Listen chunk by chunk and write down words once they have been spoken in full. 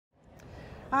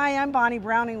Hi, I'm Bonnie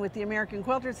Browning with the American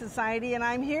Quilter Society, and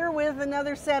I'm here with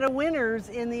another set of winners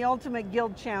in the Ultimate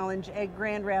Guild Challenge at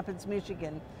Grand Rapids,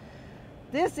 Michigan.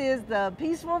 This is the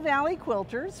Piecefull Valley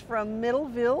Quilters from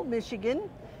Middleville, Michigan,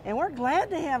 and we're glad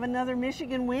to have another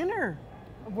Michigan winner.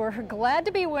 We're glad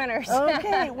to be winners.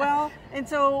 Okay, well, and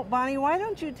so Bonnie, why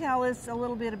don't you tell us a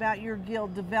little bit about your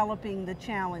guild developing the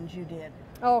challenge you did?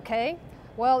 Okay,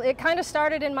 well, it kind of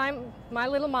started in my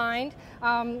little mind,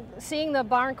 seeing the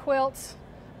barn quilts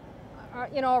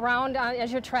around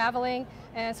as you're traveling,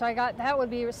 and so I got that would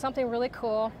be something really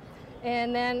cool.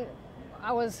 And then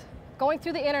I was going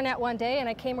through the internet one day and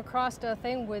I came across a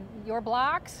thing with your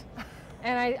blocks,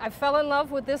 and I fell in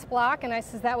love with this block, and I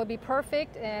said that would be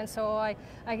perfect. And so I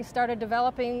started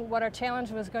developing what our challenge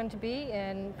was going to be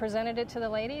and presented it to the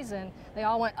ladies, and they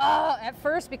all went, oh, at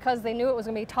first, because they knew it was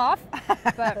going to be tough,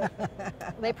 but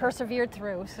they persevered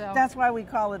through. So that's why we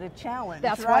call it a challenge.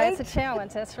 That's right? why it's a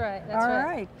challenge. That's right. That's all right.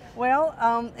 right. Well,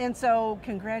 and so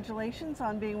congratulations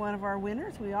on being one of our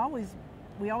winners. We always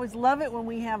love it when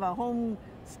we have a home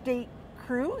state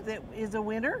crew that is a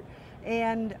winner.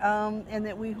 And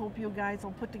that we hope you guys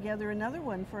will put together another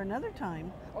one for another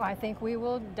time. Well, I think we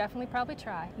will definitely probably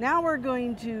try. Now we're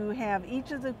going to have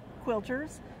each of the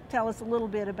quilters tell us a little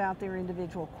bit about their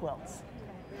individual quilts.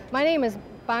 My name is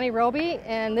Bonnie Roby,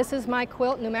 and this is my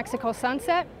quilt, New Mexico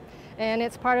Sunset, and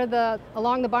it's part of the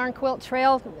Along the Barn Quilt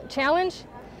Trail Challenge.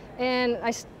 And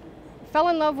I fell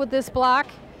in love with this block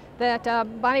that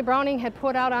Bonnie Browning had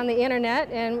put out on the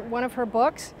internet in one of her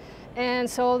books. And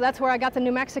so that's where I got the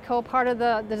New Mexico part of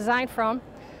the design from.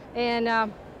 And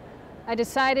I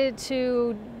decided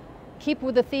to keep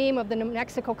with the theme of the New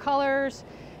Mexico colors.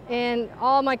 And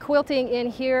all my quilting in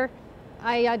here,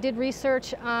 I did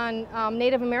research on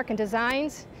Native American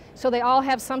designs. So they all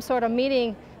have some sort of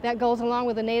meaning that goes along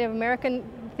with the Native American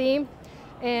theme.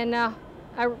 And I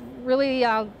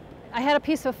had a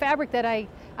piece of fabric that I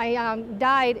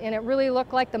dyed, and it really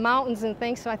looked like the mountains and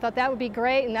things, so I thought that would be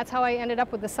great, and that's how I ended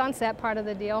up with the sunset part of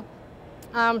the deal.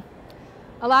 A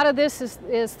lot of this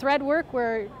is thread work,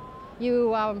 where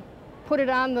you put it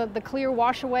on the clear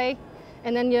wash away,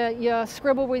 and then you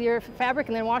scribble with your fabric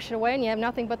and then wash it away, and you have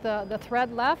nothing but the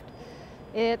thread left.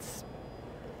 It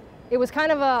was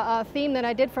kind of a theme that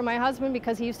I did for my husband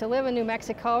because he used to live in New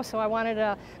Mexico, so I wanted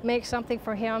to make something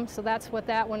for him, so that's what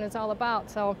that one is all about.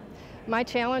 So my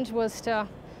challenge was to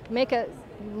make it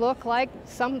look like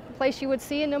some place you would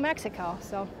see in New Mexico.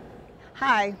 So,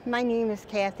 hi, my name is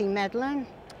Kathy Medlin,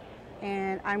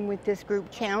 and I'm with this group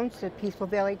challenge, the Piecefull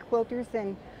Valley Quilters,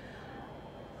 and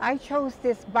I chose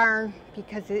this barn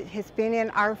because it has been in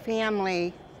our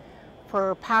family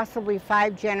for possibly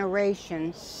 5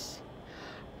 generations.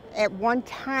 At one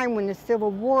time when the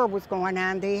Civil War was going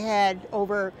on, they had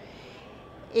over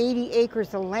 80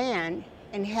 acres of land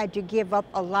and had to give up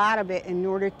a lot of it in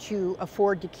order to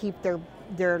afford to keep their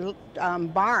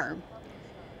barn.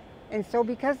 And so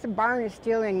because the barn is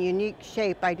still in unique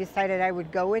shape, I decided I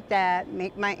would go with that,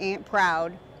 make my aunt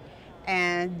proud.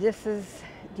 And this is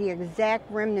the exact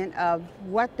remnant of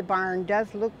what the barn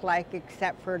does look like,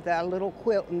 except for the little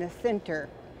quilt in the center.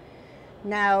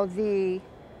 Now the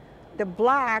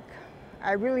block,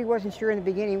 I really wasn't sure in the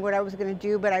beginning what I was going to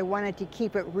do, but I wanted to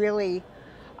keep it really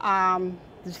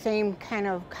the same kind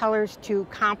of colors to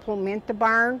complement the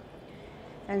barn.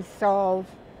 And so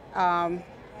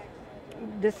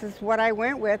this is what I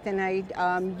went with, and I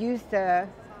used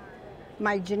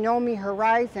my Janome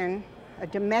Horizon, a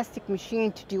domestic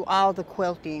machine, to do all the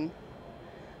quilting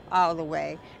all the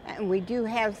way. And we do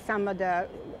have some of the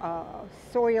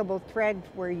sewable thread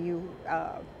where you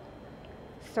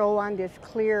sew on this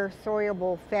clear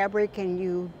sewable fabric and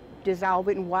you dissolve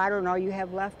it in water, and all you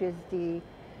have left is the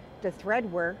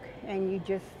thread work, and you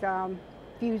just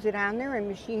fuse it on there and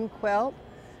machine quilt.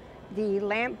 The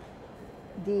light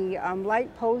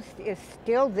post is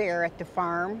still there at the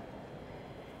farm,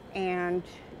 and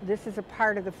this is a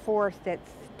part of the forest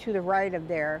that's to the right of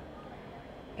there.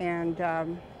 And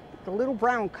the little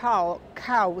brown cow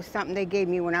was something they gave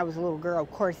me when I was a little girl.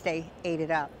 Of course they ate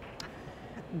it up,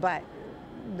 but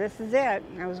this is it.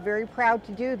 I was very proud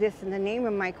to do this, and the name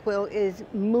of my quilt is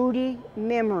Moody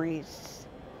Memories.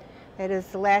 That is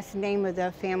the last name of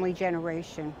the family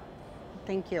generation.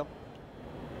 Thank you.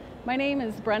 My name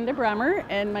is Brenda Bremer,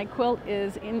 and my quilt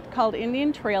is called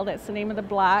Indian Trail. That's the name of the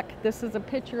block. This is a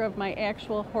picture of my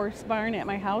actual horse barn at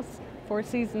my house, Four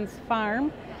Seasons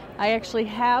Farm. I actually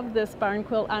have this barn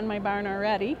quilt on my barn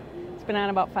already. It's been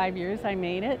on about 5 years. I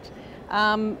made it.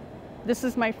 This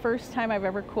is my first time I've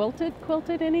ever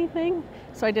quilted anything.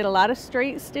 So I did a lot of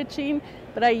straight stitching,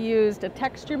 but I used a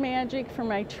Texture Magic for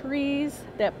my trees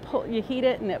that you heat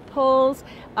it and it pulls.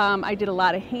 I did a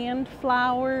lot of hand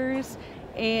flowers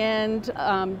and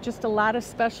just a lot of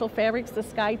special fabrics. The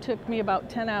sky took me about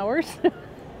 10 hours.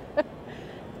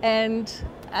 and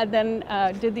then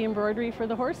did the embroidery for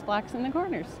the horse blocks in the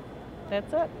corners.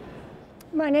 That's it.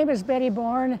 My name is Betty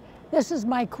Bourne. This is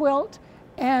my quilt,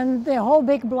 and the whole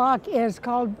big block is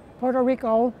called Puerto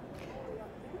Rico.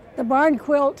 The barn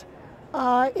quilt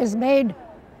is made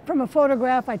from a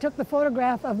photograph. I took the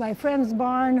photograph of my friend's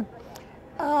barn,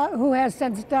 who has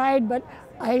since died, but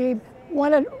I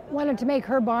wanted to make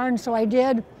her barn, so I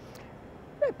did.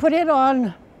 Put it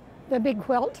on the big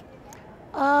quilt.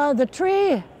 The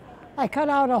tree, I cut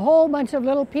out a whole bunch of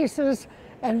little pieces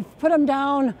and put them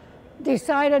down.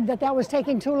 Decided that that was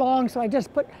taking too long, so I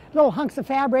just put little hunks of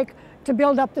fabric to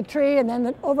build up the tree, and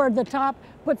then over the top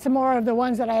put some more of the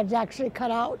ones that I had actually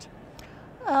cut out.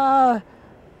 I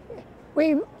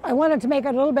wanted to make it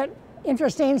a little bit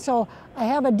interesting, so I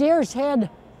have a deer's head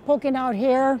poking out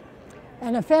here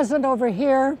and a pheasant over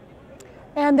here,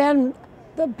 and then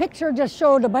the picture just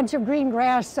showed a bunch of green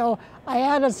grass, so I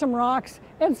added some rocks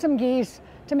and some geese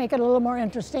to make it a little more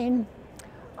interesting.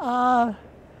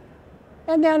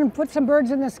 And then put some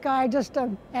birds in the sky just to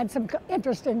add some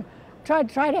interest in, try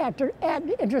to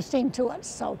add interesting to it.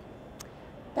 So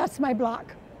that's my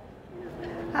block.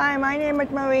 Hi, my name is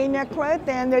Marie Nicholas,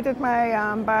 and this is my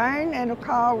barn, and it's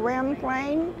called Ram's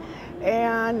Lane.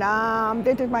 And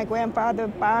this is my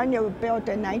grandfather's barn. It was built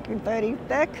in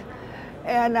 1936.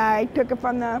 And I took it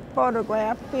from the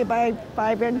photograph,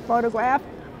 3x5-inch photograph.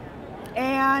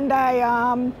 And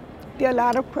I did a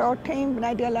lot of quilting, and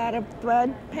I did a lot of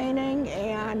thread painting,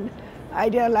 and I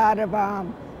did a lot of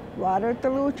water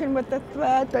solution with the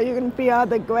thread, so you can see all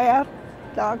the grass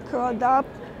all curled up.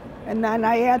 And then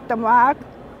I add the rock,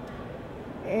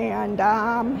 and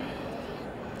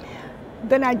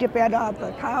then I just add all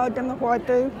the cows and the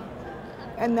horses.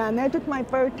 And then this is my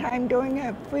first time doing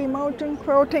a free motion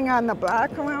quilting on the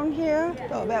block around here,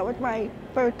 so that was my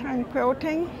first time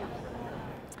quilting.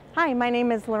 Hi, my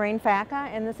name is Lorraine Facca,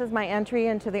 and this is my entry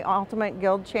into the Ultimate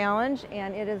Guild Challenge,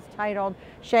 and it is titled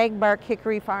Shagbark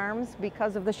Hickory Farms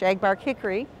because of the shagbark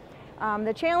hickory.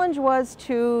 The challenge was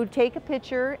to take a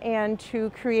picture and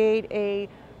to create a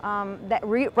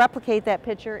replicate that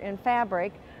picture in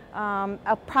fabric,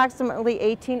 approximately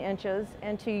 18 inches,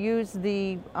 and to use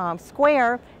the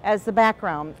square as the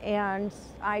background. And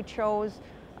I chose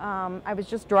I was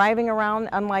just driving around,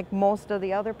 unlike most of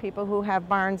the other people who have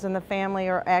barns in the family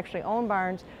or actually own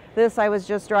barns. I was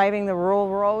just driving the rural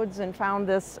roads and found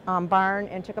this barn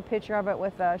and took a picture of it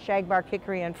with a shagbark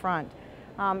hickory in front.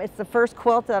 It's the first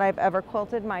quilt that I've ever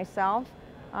quilted myself,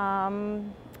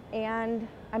 and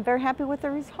I'm very happy with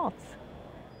the results.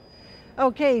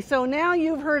 Okay, so now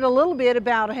you've heard a little bit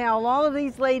about how all of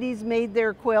these ladies made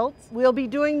their quilts. We'll be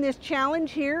doing this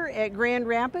challenge here at Grand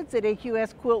Rapids at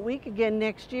AQS Quilt Week again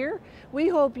next year. We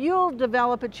hope you'll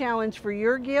develop a challenge for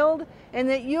your guild and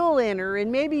that you'll enter, and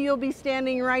maybe you'll be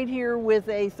standing right here with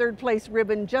a third place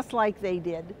ribbon just like they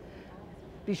did.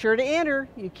 Be sure to enter.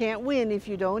 You can't win if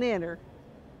you don't enter.